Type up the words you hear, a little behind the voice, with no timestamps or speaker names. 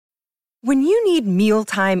When you need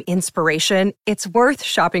mealtime inspiration, it's worth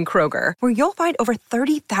shopping Kroger, where you'll find over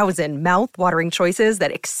 30,000 mouth-watering choices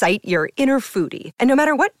that excite your inner foodie. And no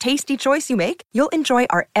matter what tasty choice you make, you'll enjoy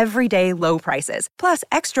our everyday low prices, plus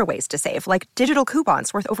extra ways to save, like digital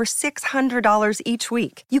coupons worth over $600 each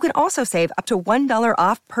week. You can also save up to $1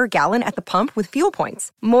 off per gallon at the pump with fuel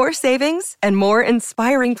points. More savings and more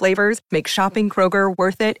inspiring flavors make shopping Kroger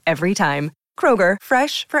worth it every time. Kroger,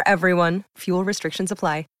 fresh for everyone. Fuel restrictions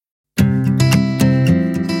apply.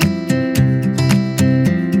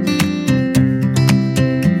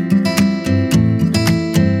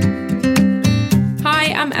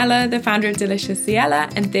 I'm Ella, the founder of Delicious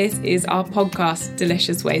Ciela, and this is our podcast,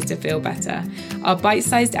 Delicious Ways to Feel Better. Our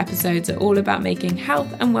bite-sized episodes are all about making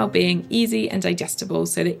health and well-being easy and digestible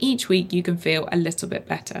so that each week you can feel a little bit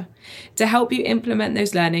better. To help you implement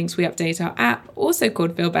those learnings, we update our app, also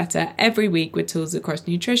called Feel Better, every week with tools across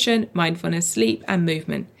nutrition, mindfulness, sleep, and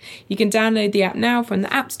movement. You can download the app now from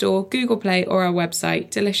the App Store, Google Play, or our website,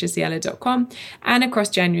 delicioussiela.com. And across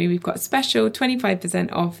January, we've got a special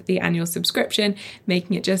 25% off the annual subscription,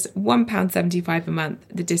 making it just £1.75 a month.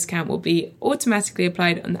 The discount will be automatically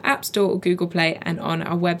applied on the App Store or Google Play, and on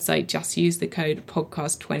our website, just use the code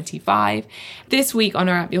podcast25. This week on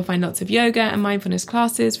our app, you'll find lots of yoga and mindfulness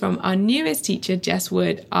classes from our newest teacher, Jess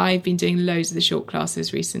Wood. I've been doing loads of the short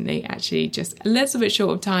classes recently, actually just a little bit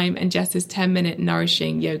short of time, and Jess's 10-minute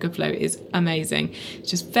nourishing yoga flow is amazing. It's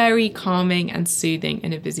just very calming and soothing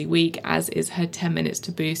in a busy week, as is her 10 minutes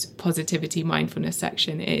to boost positivity mindfulness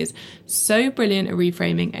section. It is so brilliant at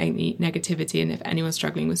reframing any negativity, and if anyone's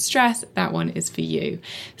struggling with stress, that one is for you.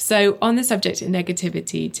 So on the subject of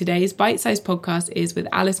negativity, today's bite-sized podcast is with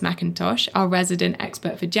Alice McIntosh, our resident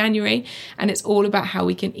expert for January, and it's all about how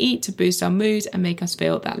we can eat to boost our mood and make us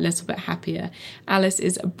feel that little bit happier. Alice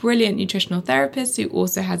is a brilliant nutritional therapist who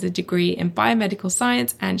also has a degree in biomedical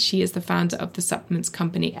science, and she is the founder of the supplements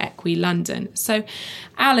company Equi London. So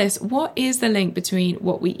Alice, what is the link between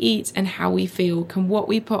what we eat and how we feel? Can what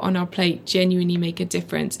we put on our plate genuinely make a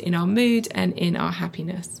difference in our mood and in our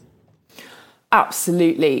happiness?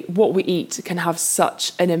 Absolutely. What we eat can have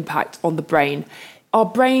such an impact on the brain. Our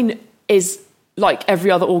brain is like every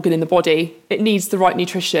other organ in the body. It needs the right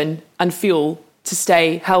nutrition and fuel to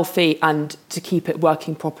stay healthy and to keep it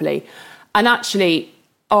working properly. And actually,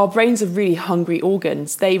 our brains are really hungry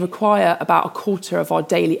organs. They require about a quarter of our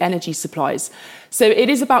daily energy supplies. So it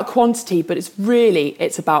is about quantity, but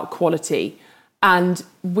it's about quality. And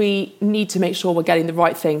we need to make sure we're getting the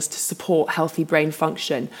right things to support healthy brain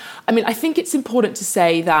function. I mean, I think it's important to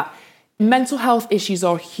say that mental health issues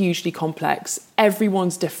are hugely complex.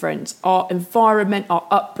 Everyone's different. Our environment, our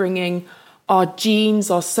upbringing, our genes,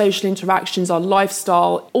 our social interactions, our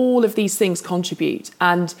lifestyle, all of these things contribute.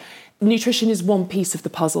 And nutrition is one piece of the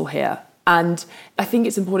puzzle here. And I think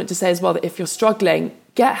it's important to say as well that if you're struggling,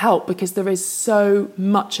 get help, because there is so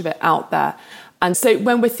much of it out there. And so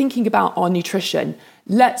when we're thinking about our nutrition,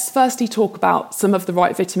 let's firstly talk about some of the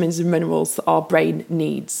right vitamins and minerals that our brain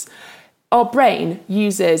needs. Our brain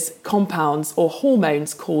uses compounds or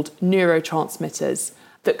hormones called neurotransmitters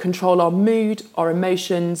that control our mood, our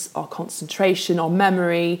emotions, our concentration, our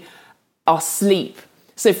memory, our sleep.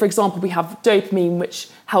 So, for example, we have dopamine, which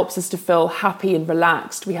helps us to feel happy and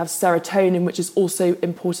relaxed. We have serotonin, which is also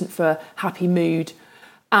important for happy mood.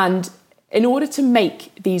 And in order to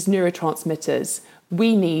make these neurotransmitters,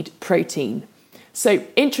 we need protein. So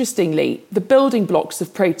interestingly, the building blocks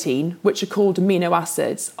of protein, which are called amino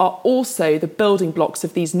acids, are also the building blocks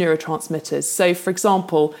of these neurotransmitters. So for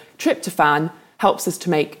example, tryptophan helps us to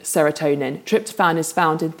make serotonin. Tryptophan is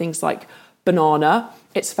found in things like banana,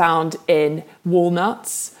 it's found in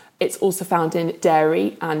walnuts, it's also found in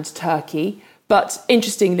dairy and turkey. But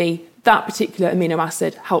interestingly, that particular amino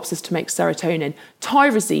acid helps us to make serotonin.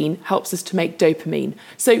 Tyrosine helps us to make dopamine.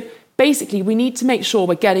 So basically, we need to make sure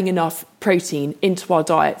we're getting enough protein into our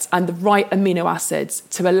diets and the right amino acids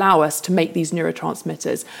to allow us to make these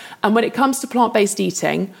neurotransmitters. And when it comes to plant-based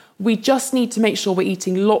eating, we just need to make sure we're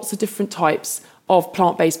eating lots of different types of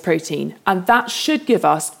plant-based protein. And that should give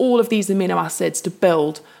us all of these amino acids to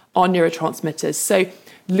build our neurotransmitters. So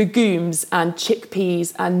legumes and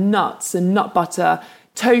chickpeas and nuts and nut butter,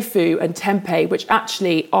 tofu and tempeh, which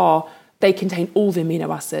actually they contain all the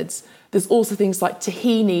amino acids. There's also things like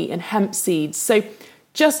tahini and hemp seeds. So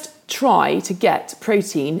just try to get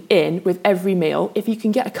protein in with every meal. If you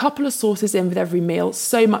can get a couple of sources in with every meal,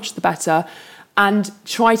 so much the better. And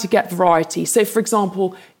try to get variety. So for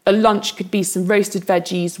example, a lunch could be some roasted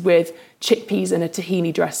veggies with chickpeas and a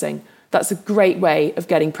tahini dressing. That's a great way of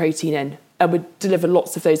getting protein in. and would deliver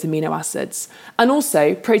lots of those amino acids. And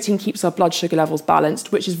also, protein keeps our blood sugar levels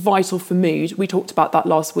balanced, which is vital for mood. We talked about that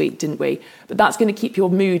last week, didn't we? But that's going to keep your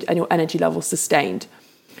mood and your energy levels sustained.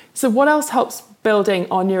 So what else helps building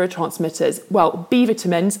our neurotransmitters? Well, B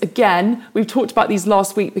vitamins, again, we've talked about these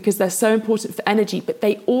last week because they're so important for energy, but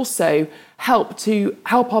they also help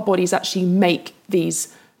our bodies actually make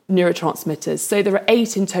these neurotransmitters. So there are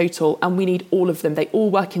 8 in total, and we need all of them. They all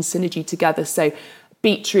work in synergy together. So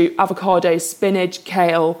beetroot, avocado, spinach,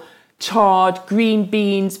 kale, chard, green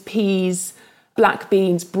beans, peas, black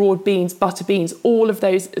beans, broad beans, butter beans, all of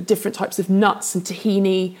those different types of nuts and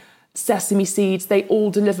tahini, sesame seeds, they all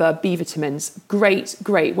deliver B vitamins.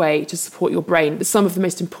 Great way to support your brain. But some of the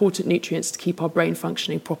most important nutrients to keep our brain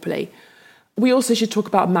functioning properly. We also should talk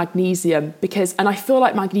about magnesium and I feel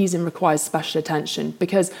like magnesium requires special attention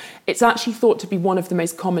because it's actually thought to be one of the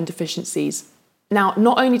most common deficiencies. Now,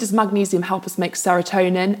 not only does magnesium help us make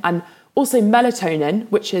serotonin and also melatonin,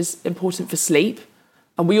 which is important for sleep,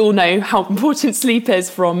 and we all know how important sleep is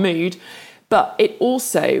for our mood, but it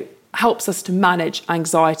also helps us to manage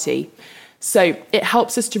anxiety. So it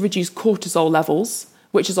helps us to reduce cortisol levels,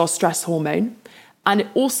 which is our stress hormone, and it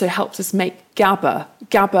also helps us make GABA.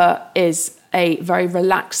 GABA is a very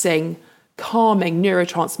relaxing, calming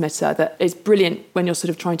neurotransmitter that is brilliant when you're sort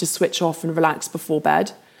of trying to switch off and relax before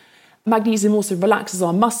bed. Magnesium also relaxes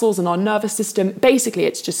our muscles and our nervous system. Basically,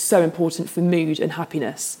 it's just so important for mood and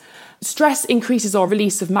happiness. Stress increases our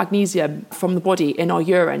release of magnesium from the body in our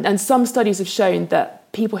urine, and some studies have shown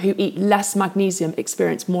that people who eat less magnesium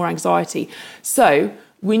experience more anxiety. So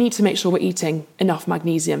we need to make sure we're eating enough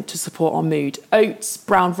magnesium to support our mood. Oats,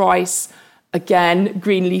 brown rice, again,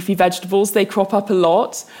 green leafy vegetables, they crop up a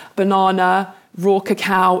lot. Banana, raw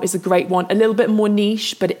cacao is a great one. A little bit more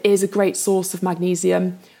niche, but it is a great source of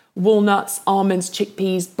magnesium. Walnuts, almonds,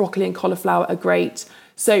 chickpeas, broccoli and cauliflower are great.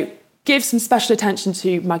 So give some special attention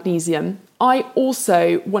to magnesium. I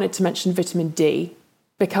also wanted to mention vitamin D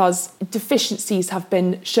because deficiencies have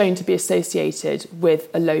been shown to be associated with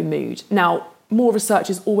a low mood. Now, more research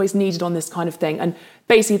is always needed on this kind of thing. And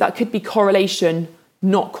basically that could be correlation,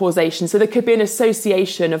 not causation. So there could be an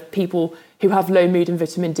association of people who have low mood and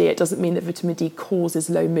vitamin D. It doesn't mean that vitamin D causes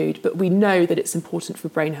low mood, but we know that it's important for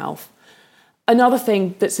brain health. Another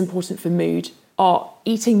thing that's important for mood are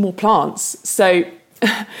eating more plants. So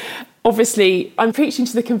obviously, I'm preaching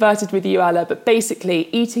to the converted with you, Ella, but basically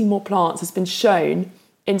eating more plants has been shown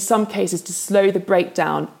in some cases to slow the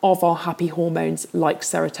breakdown of our happy hormones like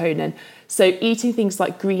serotonin. So eating things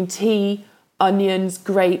like green tea, onions,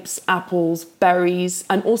 grapes, apples, berries,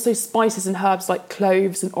 and also spices and herbs like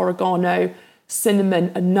cloves and oregano,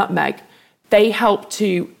 cinnamon and nutmeg, they help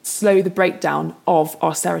to slow the breakdown of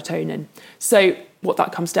our serotonin. So what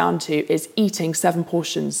that comes down to is eating 7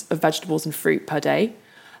 portions of vegetables and fruit per day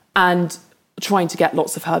and trying to get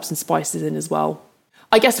lots of herbs and spices in as well.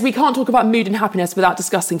 I guess we can't talk about mood and happiness without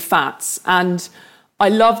discussing fats. And I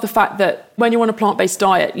love the fact that when you're on a plant-based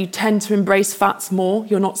diet, you tend to embrace fats more.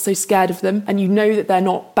 You're not so scared of them. And you know that they're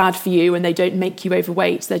not bad for you and they don't make you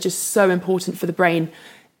overweight. They're just so important for the brain.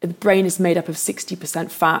 The brain is made up of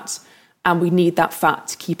 60% fat, and we need that fat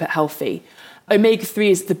to keep it healthy. Omega-3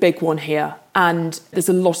 is the big one here. And there's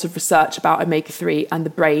a lot of research about omega-3 and the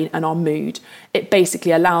brain and our mood. It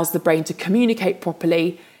basically allows the brain to communicate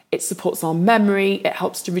properly. It supports our memory. It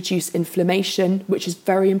helps to reduce inflammation, which is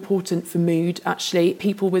very important for mood, actually.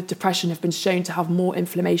 People with depression have been shown to have more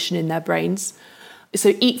inflammation in their brains.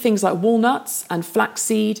 So eat things like walnuts and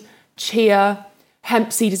flaxseed, chia.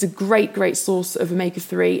 Hemp seed is a great source of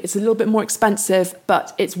omega-3. It's a little bit more expensive,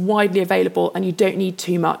 but it's widely available and you don't need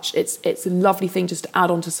too much. It's a lovely thing just to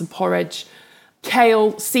add on to some porridge.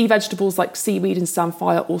 Kale, sea vegetables like seaweed and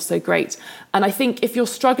samphire, also great. And I think if you're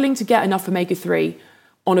struggling to get enough omega-3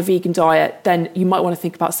 on a vegan diet, then you might want to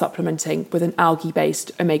think about supplementing with an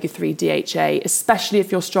algae-based omega-3 DHA, especially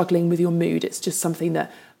if you're struggling with your mood. It's just something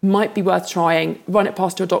that might be worth trying. Run it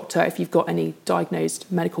past your doctor if you've got any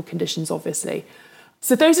diagnosed medical conditions, obviously.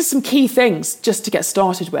 So those are some key things just to get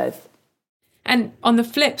started with. And on the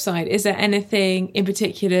flip side, is there anything in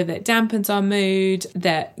particular that dampens our mood,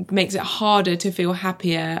 that makes it harder to feel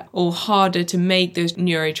happier or harder to make those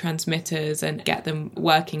neurotransmitters and get them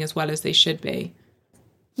working as well as they should be?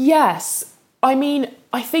 Yes. I mean,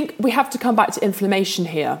 I think we have to come back to inflammation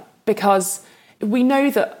here because we know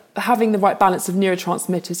that having the right balance of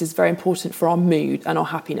neurotransmitters is very important for our mood and our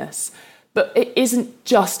happiness. But it isn't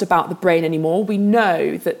just about the brain anymore. We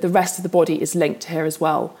know that the rest of the body is linked here as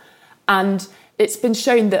well. And it's been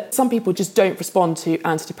shown that some people just don't respond to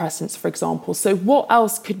antidepressants, for example. So what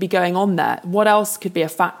else could be going on there? What else could be a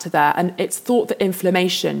factor there? And it's thought that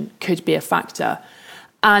inflammation could be a factor.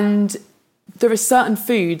 And there are certain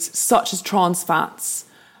foods, such as trans fats,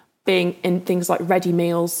 being in things like ready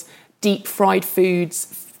meals, deep fried foods,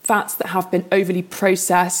 fats that have been overly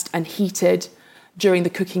processed and heated during the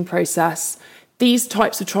cooking process. These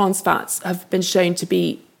types of trans fats have been shown to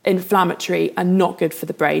be inflammatory and not good for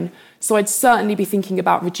the brain. So I'd certainly be thinking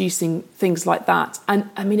about reducing things like that. And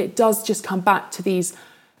I mean, it does just come back to these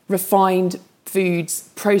refined foods,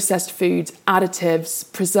 processed foods,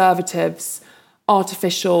 additives, preservatives,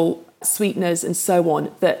 artificial sweeteners, and so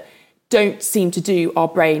on, that don't seem to do our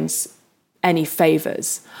brains any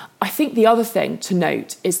favours. I think the other thing to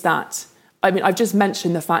note is that, I mean, I've just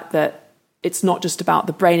mentioned the fact that it's not just about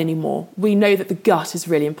the brain anymore. We know that the gut is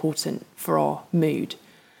really important for our mood.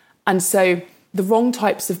 And so the wrong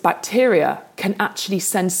types of bacteria can actually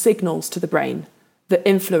send signals to the brain that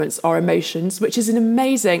influence our emotions, which is an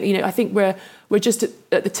amazing, I think we're just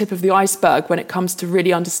at the tip of the iceberg when it comes to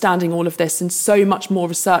really understanding all of this, and so much more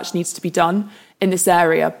research needs to be done in this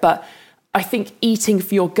area. But I think eating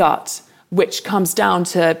for your gut, which comes down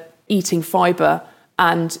to eating fibre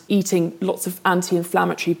and eating lots of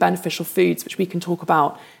anti-inflammatory beneficial foods, which we can talk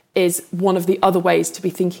about, is one of the other ways to be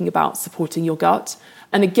thinking about supporting your gut.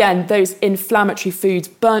 And again, those inflammatory foods,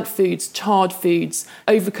 burnt foods, charred foods,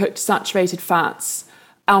 overcooked saturated fats,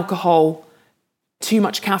 alcohol, too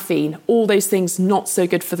much caffeine, all those things not so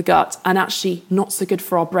good for the gut, and actually not so good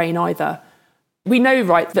for our brain either. We know,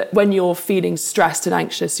 right, that when you're feeling stressed and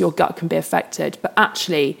anxious, your gut can be affected, but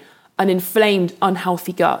actually an inflamed,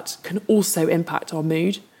 unhealthy gut can also impact our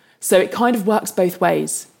mood. So it kind of works both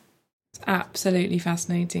ways. Absolutely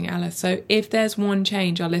fascinating, Alice. So if there's one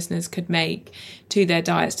change our listeners could make to their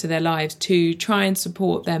diets, to their lives, to try and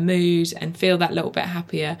support their mood and feel that little bit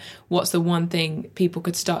happier, what's the one thing people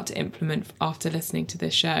could start to implement after listening to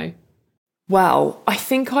this show? Well, I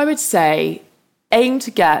think I would say aim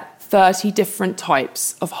to get 30 different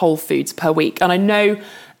types of whole foods per week. And I know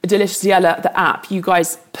Delicious Yella, the app, you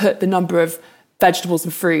guys put the number of vegetables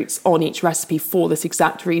and fruits on each recipe for this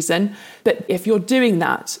exact reason. But if you're doing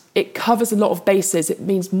that, it covers a lot of bases. It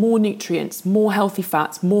means more nutrients, more healthy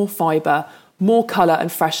fats, more fibre, more colour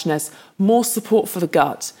and freshness, more support for the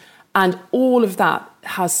gut. And all of that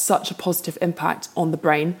has such a positive impact on the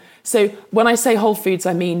brain. So when I say whole foods,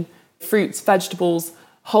 I mean fruits, vegetables,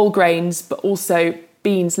 whole grains, but also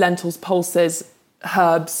beans, lentils, pulses,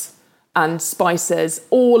 herbs and spices.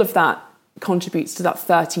 All of that contributes to that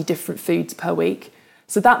 30 different foods per week.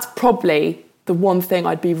 So that's probably the one thing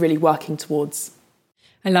I'd be really working towards.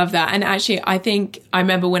 I love that. And actually, I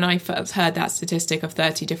remember when I first heard that statistic of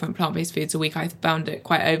 30 different plant-based foods a week, I found it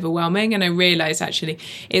quite overwhelming. And I realised actually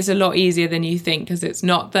it's a lot easier than you think, because it's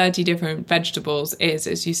not 30 different vegetables. It's,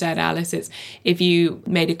 as you said, Alice, it's if you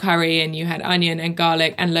made a curry and you had onion and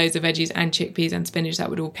garlic and loads of veggies and chickpeas and spinach, that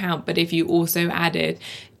would all count. But if you also added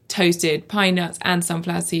toasted pine nuts and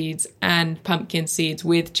sunflower seeds and pumpkin seeds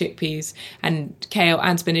with chickpeas and kale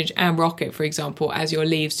and spinach and rocket, for example, as your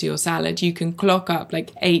leaves to your salad, you can clock up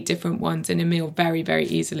like 8 different ones in a meal very, very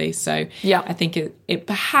easily. So yeah, I think it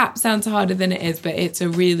perhaps sounds harder than it is, but it's a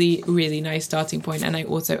really, really nice starting point. And I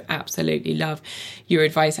also absolutely love your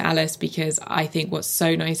advice, Alice, because I think what's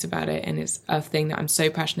so nice about it, and it's a thing that I'm so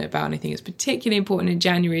passionate about, and I think it's particularly important in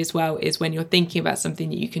January as well, is when you're thinking about something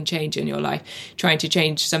that you can change in your life, trying to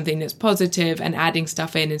change something that's positive and adding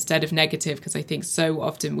stuff in instead of negative. Because I think so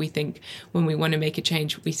often we think when we want to make a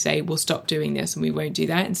change, we say we'll stop doing this and we won't do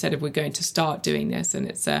that, instead of we're going to start doing this. And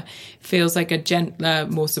it's feels like a gentler,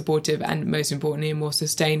 more supportive, and most importantly a more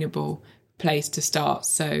sustainable place to start.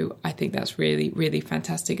 So I think that's really, really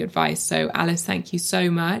fantastic advice. So Alice, thank you so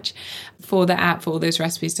much for the app, for all those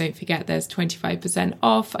recipes. Don't forget there's 25%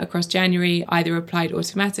 off across January, either applied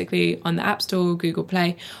automatically on the App Store or Google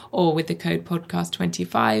Play, or with the code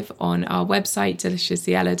podcast25 on our website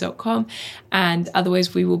deliciousyella.com. And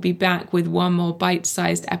otherwise we will be back with one more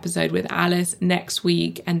bite-sized episode with Alice next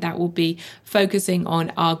week, and that will be focusing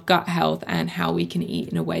on our gut health and how we can eat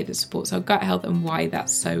in a way that supports our gut health and why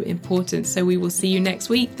that's so important. So we will see you next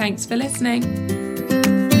week. Thanks for listening.